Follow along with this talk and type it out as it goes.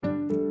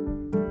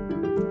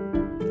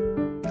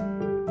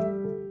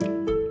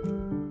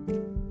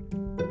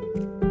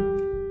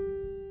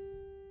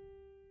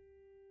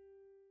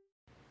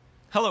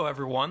Hello,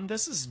 everyone.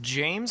 This is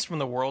James from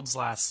The World's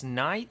Last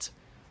Night.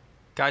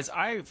 Guys,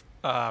 I've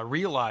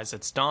realized,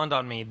 it's dawned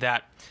on me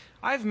that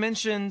I've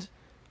mentioned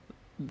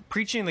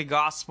preaching the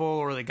gospel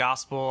or the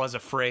gospel as a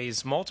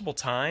phrase multiple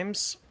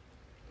times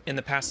in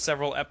the past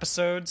several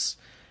episodes,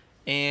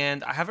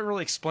 and I haven't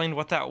really explained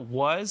what that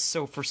was.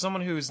 So for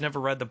someone who's never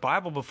read the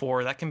Bible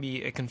before, that can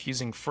be a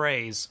confusing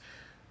phrase.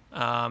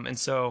 And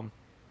so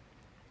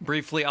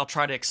briefly, I'll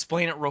try to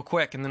explain it real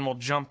quick, and then we'll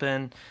jump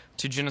in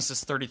to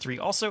Genesis 33.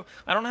 Also,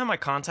 I don't have my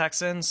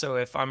contacts in, so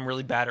if I'm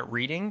really bad at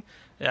reading,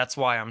 that's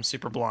why I'm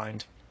super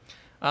blind.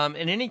 In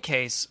any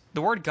case,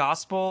 the word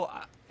gospel,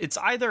 it's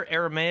either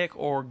Aramaic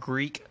or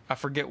Greek, I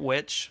forget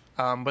which,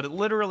 but it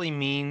literally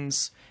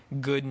means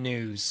good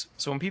news.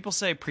 So when people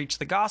say preach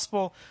the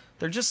gospel,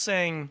 they're just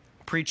saying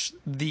preach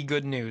the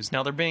good news.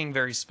 Now, they're being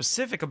very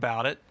specific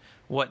about it.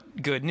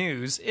 What good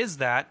news is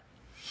that?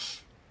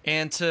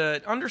 And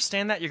to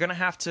understand that, you're going to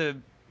have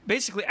to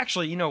basically,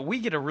 we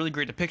get a really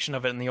great depiction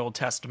of it in the Old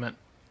Testament.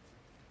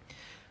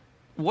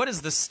 What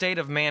is the state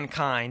of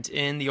mankind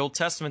in the Old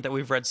Testament that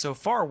we've read so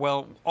far?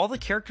 Well, all the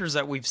characters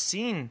that we've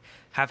seen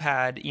have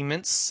had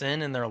immense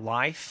sin in their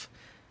life.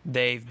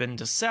 They've been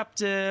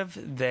deceptive.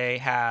 They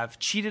have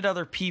cheated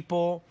other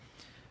people.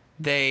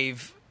 The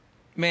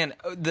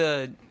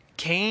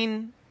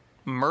Cain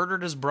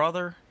murdered his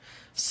brother.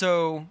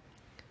 So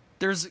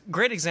there's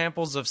great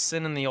examples of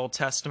sin in the Old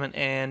Testament,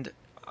 and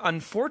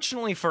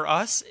unfortunately for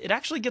us, it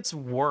actually gets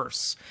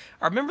worse.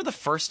 I remember the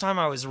first time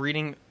I was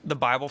reading the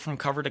Bible from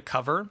cover to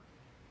cover,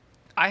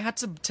 I had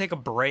to take a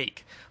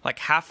break, like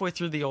halfway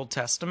through the Old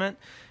Testament,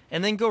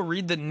 and then go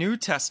read the New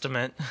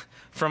Testament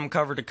from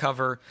cover to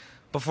cover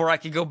before I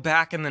could go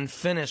back and then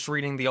finish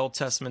reading the Old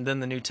Testament, then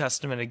the New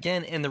Testament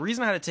again. And the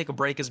reason I had to take a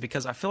break is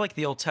because I feel like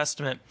the Old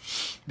Testament,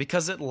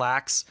 because it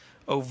lacks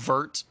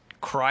overt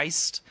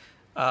Christ,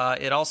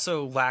 it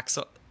also lacks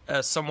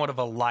somewhat of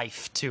a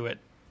life to it.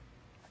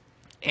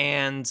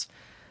 And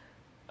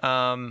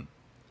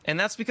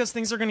that's because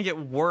things are going to get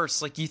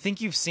worse. Like, you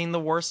think you've seen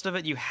the worst of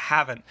it, you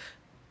haven't.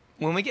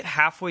 When we get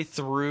halfway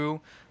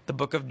through the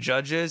book of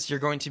Judges, you're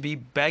going to be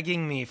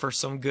begging me for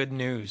some good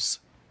news.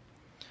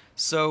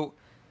 So,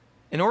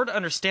 in order to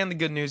understand the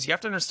good news, you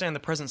have to understand the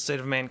present state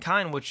of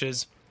mankind, which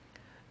is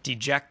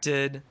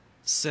dejected,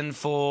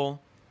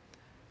 sinful,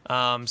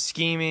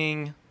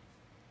 scheming,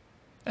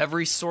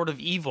 every sort of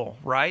evil,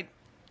 right?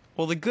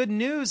 Well, the good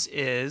news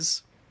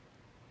is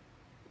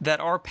that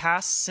our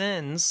past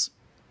sins,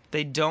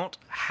 they don't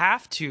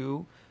have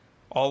to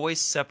always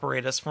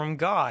separate us from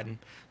God.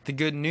 The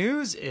good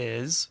news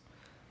is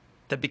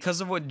that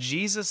because of what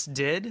Jesus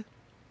did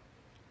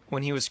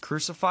when he was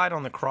crucified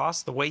on the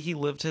cross, the way he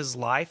lived his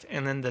life,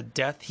 and then the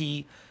death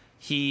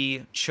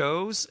he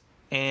chose,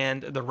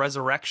 and the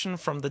resurrection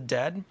from the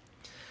dead,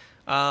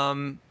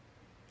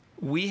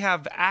 we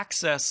have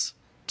access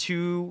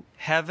to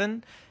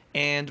heaven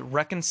and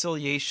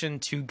reconciliation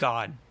to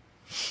God.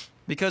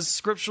 Because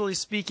scripturally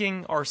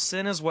speaking, our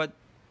sin is what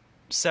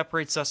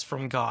separates us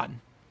from God.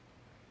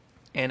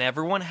 And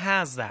everyone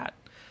has that.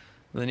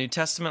 The New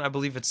Testament, I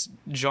believe it's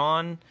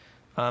John,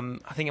 I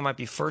think it might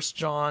be 1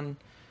 John,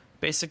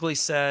 basically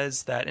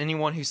says that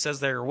anyone who says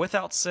they are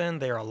without sin,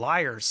 they are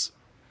liars.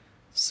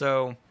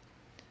 So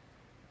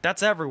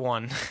that's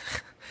everyone.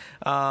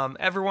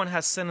 Everyone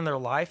has sin in their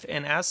life,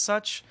 and as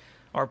such,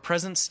 our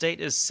present state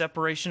is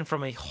separation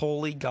from a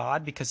holy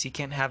God because he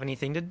can't have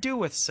anything to do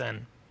with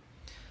sin.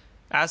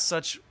 As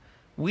such,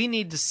 we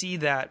need to see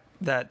that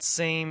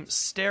same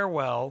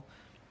stairwell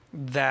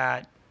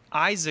that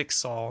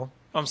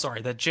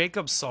that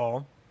Jacob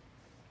saw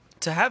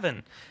to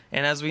heaven.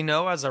 And as we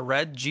know, as I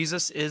read,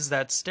 Jesus is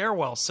that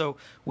stairwell. So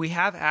we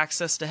have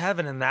access to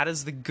heaven, and that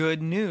is the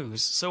good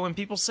news. So when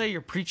people say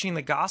you're preaching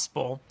the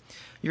gospel,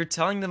 you're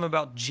telling them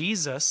about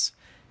Jesus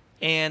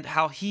and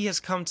how he has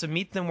come to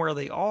meet them where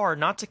they are,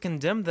 not to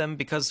condemn them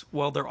because,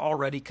 well, they're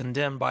already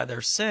condemned by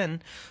their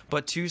sin,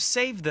 but to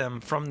save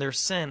them from their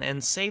sin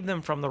and save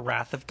them from the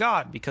wrath of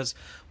God because,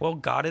 well,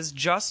 God is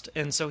just,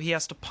 and so he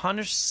has to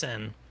punish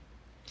sin.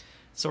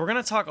 So we're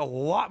going to talk a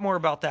lot more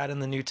about that in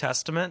the New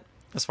Testament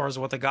as far as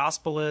what the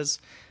gospel is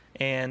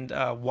and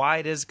why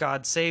it is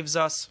God saves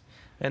us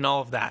and all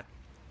of that.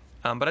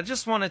 But I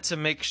just wanted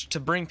to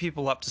bring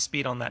people up to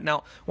speed on that.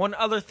 Now, one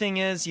other thing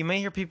is, you may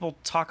hear people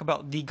talk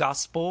about the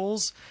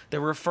Gospels. They're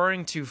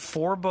referring to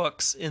 4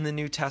 books in the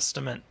New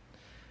Testament.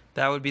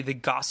 That would be the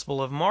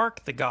Gospel of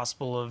Mark, the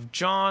Gospel of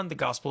John, the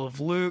Gospel of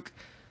Luke,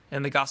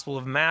 and the Gospel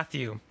of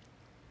Matthew.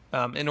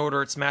 In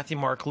order, it's Matthew,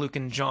 Mark, Luke,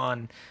 and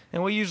John.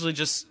 And we usually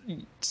just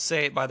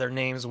say it by their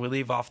names. We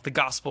leave off the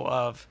Gospel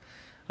of.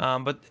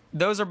 But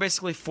those are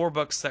basically 4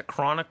 books that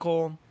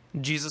chronicle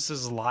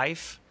Jesus'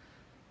 life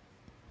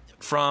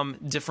from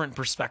different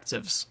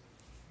perspectives.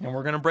 And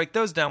we're going to break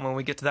those down when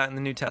we get to that in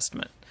the New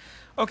Testament.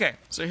 Okay,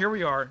 so here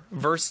we are,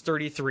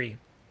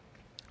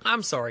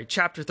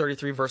 chapter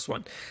 33, verse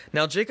 1.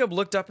 Now Jacob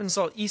looked up and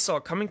saw Esau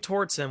coming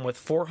towards him with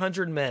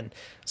 400 men.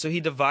 So he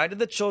divided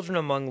the children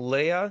among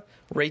Leah,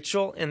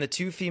 Rachel, and the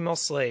 2 female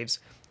slaves.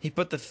 He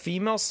put the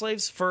female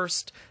slaves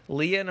first,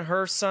 Leah and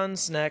her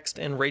sons next,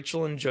 and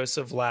Rachel and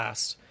Joseph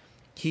last.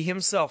 He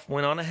himself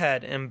went on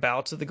ahead and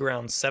bowed to the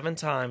ground 7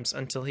 times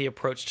until he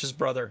approached his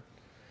brother.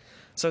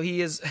 So he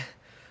is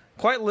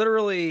quite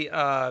literally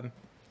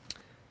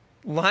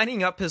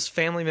lining up his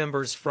family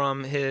members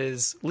from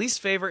his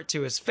least favorite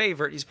to his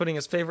favorite. He's putting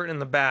his favorite in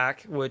the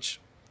back, which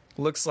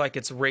looks like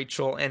it's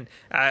Rachel. And,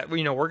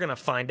 we're going to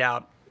find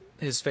out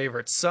his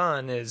favorite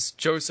son is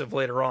Joseph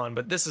later on,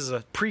 but this is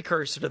a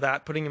precursor to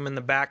that, putting him in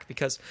the back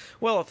because,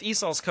 well, if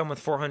Esau's come with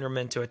 400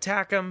 men to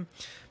attack him,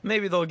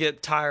 maybe they'll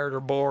get tired or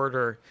bored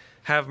or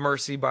have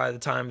mercy by the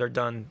time they're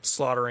done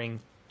slaughtering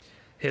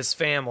his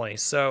family.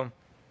 So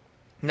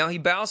now he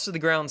bows to the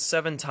ground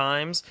 7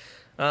 times.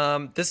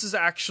 This is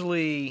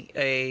actually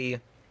a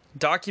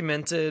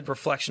documented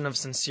reflection of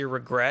sincere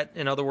regret.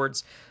 In other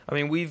words,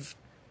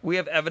 we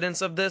have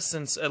evidence of this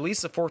since at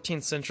least the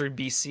 14th century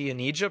BC in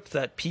Egypt,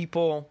 that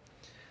people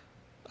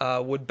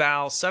would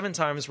bow 7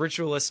 times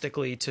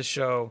ritualistically to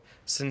show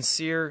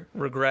sincere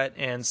regret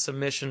and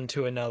submission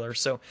to another.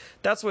 So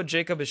that's what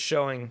Jacob is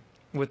showing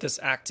with this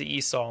act to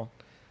Esau.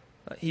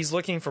 He's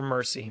looking for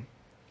mercy.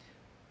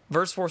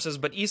 Verse 4 says,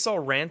 "But Esau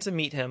ran to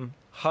meet him,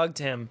 hugged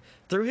him,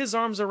 threw his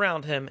arms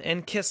around him,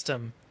 and kissed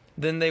him.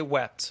 Then they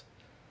wept.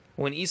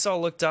 When Esau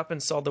looked up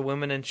and saw the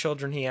women and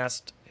children, he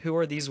asked, 'Who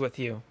are these with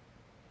you?'"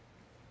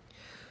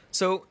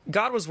 So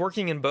God was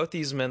working in both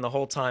these men the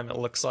whole time, it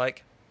looks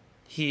like.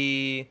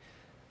 He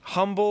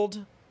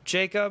humbled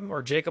Jacob,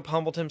 or Jacob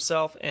humbled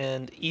himself,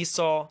 and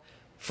Esau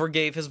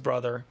forgave his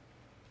brother.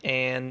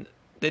 And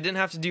they didn't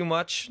have to do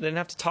much. They didn't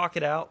have to talk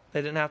it out.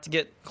 They didn't have to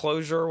get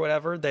closure or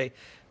whatever. They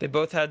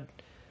both had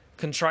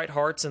contrite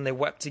hearts, and they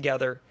wept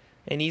together.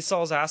 And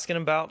Esau's asking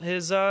about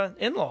his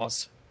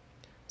in-laws.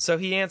 So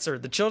he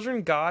answered, "The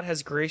children God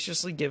has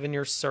graciously given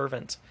your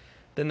servant."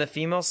 Then the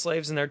female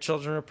slaves and their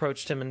children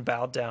approached him and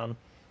bowed down.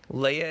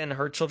 Leah and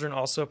her children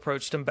also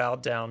approached and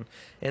bowed down.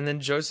 And then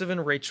Joseph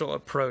and Rachel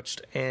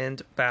approached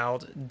and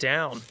bowed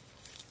down.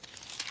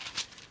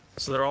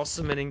 So they're all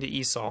submitting to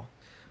Esau.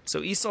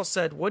 So Esau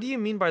said, "What do you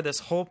mean by this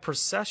whole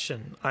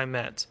procession I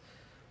met?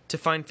 To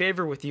find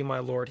favor with you, my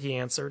lord," he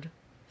answered.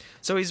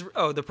 So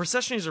the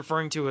procession he's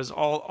referring to is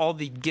all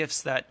the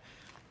gifts that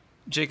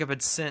Jacob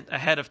had sent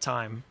ahead of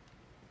time.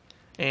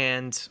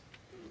 And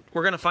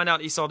we're going to find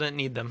out Esau didn't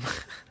need them.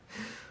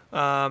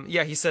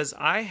 He says,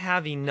 "I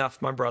have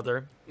enough, my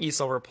brother."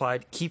 Esau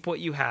replied, "Keep what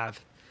you have."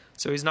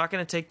 So he's not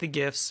going to take the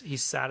gifts.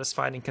 He's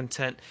satisfied and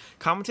content.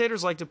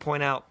 Commentators like to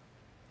point out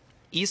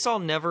Esau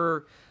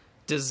never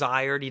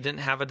desired, he didn't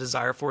have a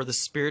desire for the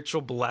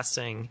spiritual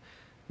blessing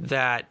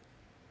that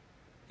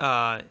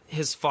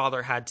his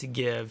father had to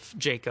give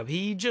Jacob.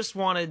 He just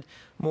wanted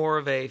more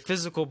of a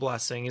physical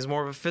blessing. He's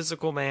more of a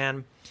physical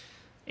man,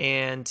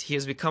 and he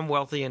has become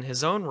wealthy in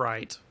his own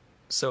right,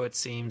 so it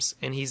seems,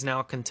 and he's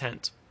now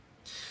content.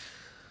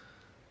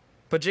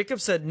 But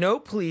Jacob said, "No,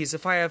 please,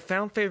 if I have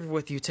found favor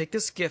with you, take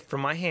this gift from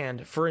my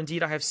hand, for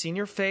indeed I have seen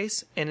your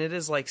face, and it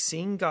is like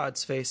seeing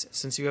God's face,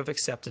 since you have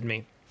accepted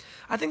me."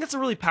 I think that's a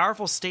really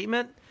powerful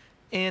statement,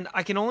 and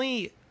I can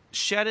only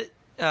shed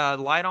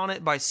light on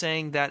it by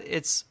saying that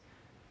it's,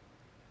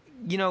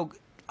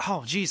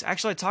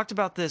 actually I talked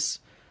about this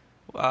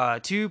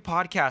 2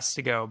 podcasts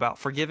ago about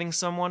forgiving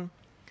someone.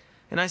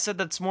 And I said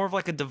that's more of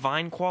like a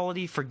divine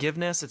quality,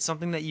 forgiveness. It's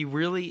something that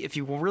if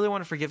you really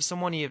want to forgive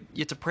someone, you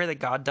have to pray that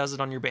God does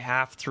it on your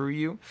behalf through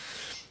you.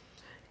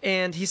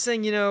 And he's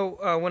saying,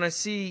 when I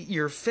see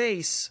your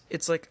face,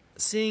 it's like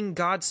seeing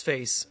God's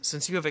face,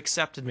 since you have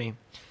accepted me.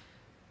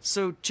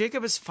 So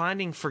Jacob is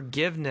finding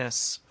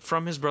forgiveness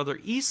from his brother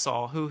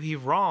Esau, who he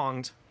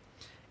wronged.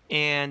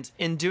 And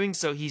in doing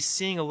so, he's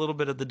seeing a little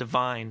bit of the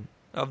divine,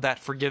 of that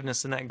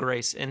forgiveness and that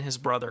grace in his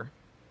brother.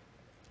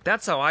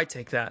 That's how I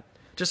take that,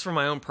 just from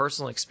my own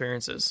personal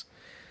experiences.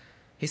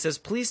 He says,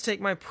 "Please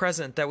take my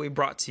present that we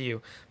brought to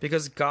you,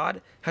 because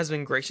God has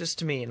been gracious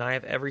to me and I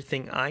have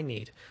everything I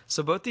need."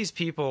 So both these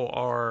people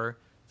are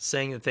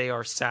saying that they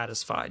are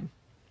satisfied.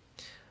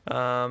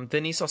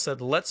 Then Esau said,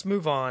 "Let's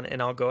move on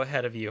and I'll go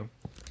ahead of you."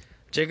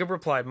 Jacob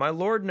replied, "My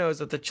Lord knows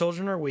that the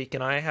children are weak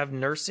and I have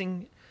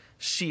nursing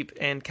sheep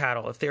and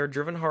cattle. If they are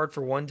driven hard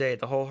for one day,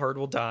 the whole herd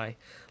will die.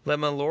 Let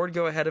my Lord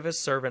go ahead of his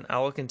servant. I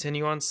will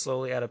continue on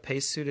slowly at a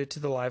pace suited to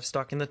the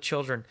livestock and the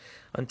children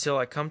until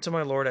I come to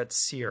my Lord at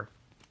Seir."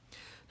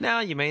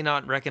 Now, you may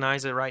not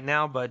recognize it right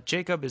now, but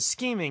Jacob is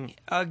scheming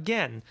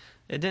again.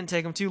 It didn't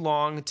take him too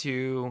long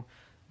to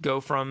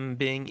go from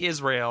being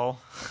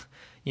Israel,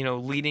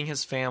 leading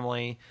his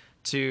family,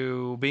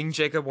 to being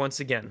Jacob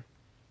once again.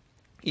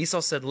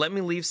 Esau said, "Let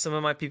me leave some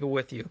of my people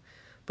with you."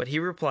 But he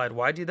replied,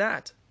 "Why do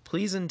that?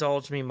 Please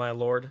indulge me, my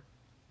lord."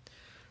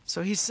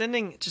 So he's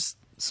sending, just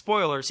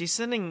spoilers, he's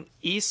sending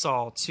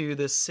Esau to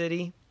this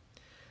city,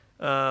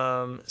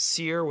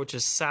 Seir, which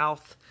is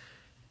south.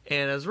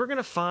 And as we're going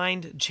to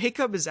find,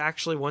 Jacob is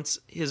actually, once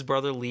his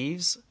brother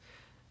leaves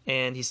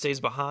and he stays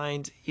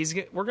behind,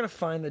 we're going to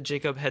find that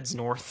Jacob heads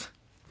north.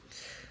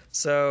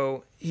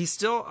 So he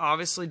still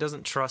obviously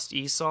doesn't trust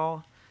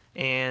Esau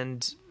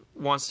and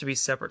wants to be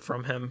separate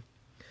from him.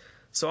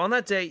 So on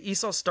that day,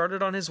 Esau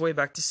started on his way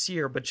back to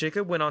Seir, but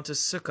Jacob went on to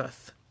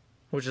Succoth.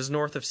 which is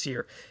north of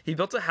Seir. He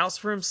built a house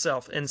for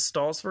himself and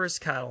stalls for his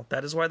cattle.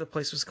 That is why the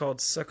place was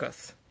called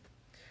Succoth.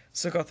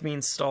 Succoth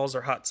means stalls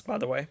or huts, by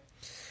the way.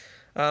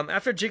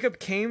 After Jacob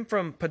came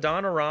from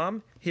Padan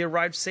Aram, he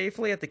arrived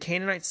safely at the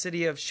Canaanite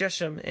city of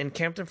Shechem and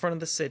camped in front of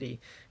the city.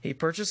 He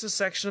purchased a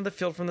section of the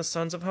field from the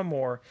sons of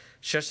Hamor,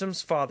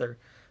 Shechem's father,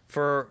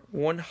 for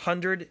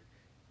 100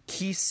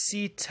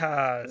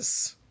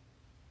 kesitas.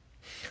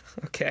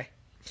 Okay.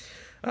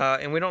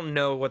 And we don't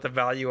know what the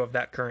value of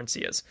that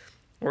currency is.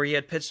 Where he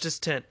had pitched his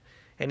tent,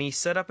 and he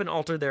set up an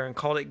altar there and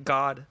called it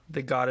God,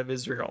 the God of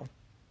Israel.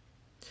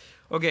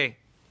 Okay.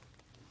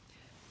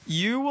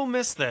 You will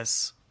miss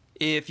this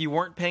if you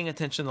weren't paying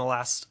attention the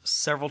last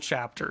several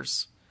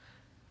chapters.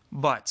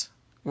 But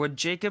what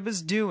Jacob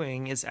is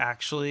doing is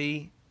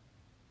actually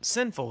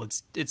sinful.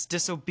 It's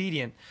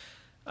disobedient.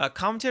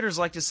 Commentators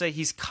like to say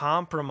he's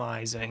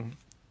compromising.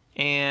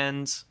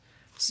 And,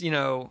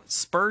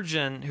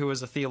 Spurgeon, who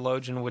was a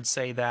theologian, would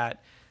say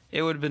that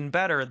it would have been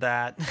better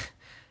that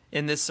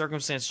in this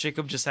circumstance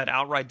Jacob just had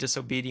outright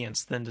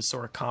disobedience than to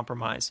sort of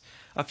compromise.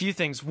 A few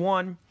things.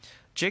 One,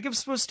 Jacob's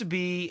supposed to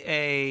be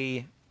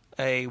a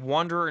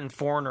wanderer and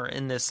foreigner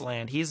in this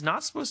land. He's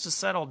not supposed to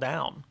settle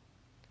down.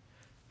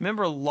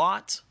 Remember,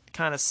 Lot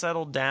kind of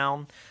settled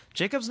down.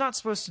 Jacob's not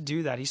supposed to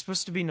do that. He's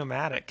supposed to be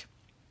nomadic,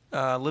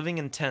 living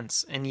in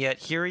tents. And yet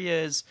here he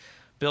is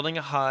building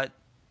a hut,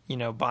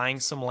 buying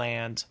some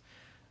land.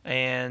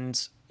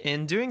 And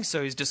in doing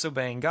so, he's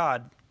disobeying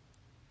God.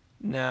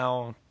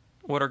 Now,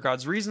 what are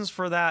God's reasons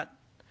for that?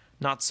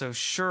 Not so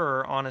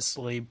sure,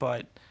 honestly,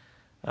 but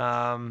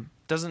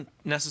doesn't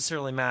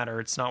necessarily matter.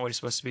 It's not what he's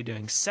supposed to be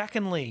doing.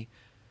 Secondly,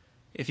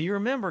 if you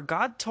remember,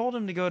 God told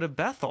him to go to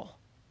Bethel.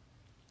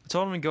 He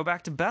told him to go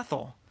back to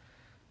Bethel.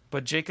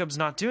 But Jacob's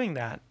not doing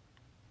that.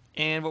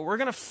 And what we're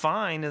going to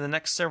find in the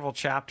next several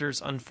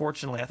chapters,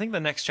 unfortunately, I think the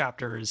next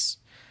chapter is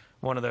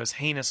one of those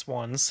heinous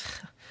ones.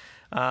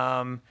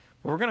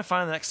 What we're going to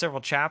find in the next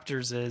several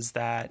chapters is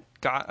that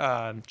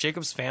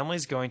Jacob's family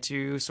is going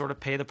to sort of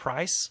pay the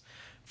price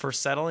for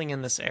settling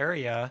in this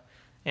area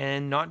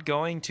and not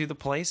going to the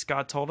place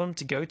God told him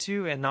to go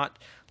to and not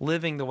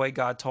living the way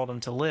God told him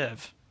to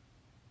live.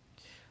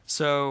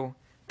 So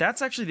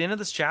that's actually the end of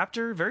this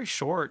chapter. Very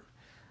short.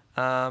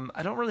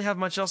 I don't really have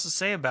much else to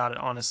say about it,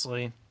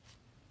 honestly.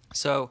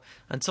 So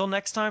until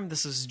next time,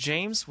 this is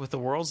James with The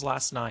World's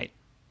Last Night.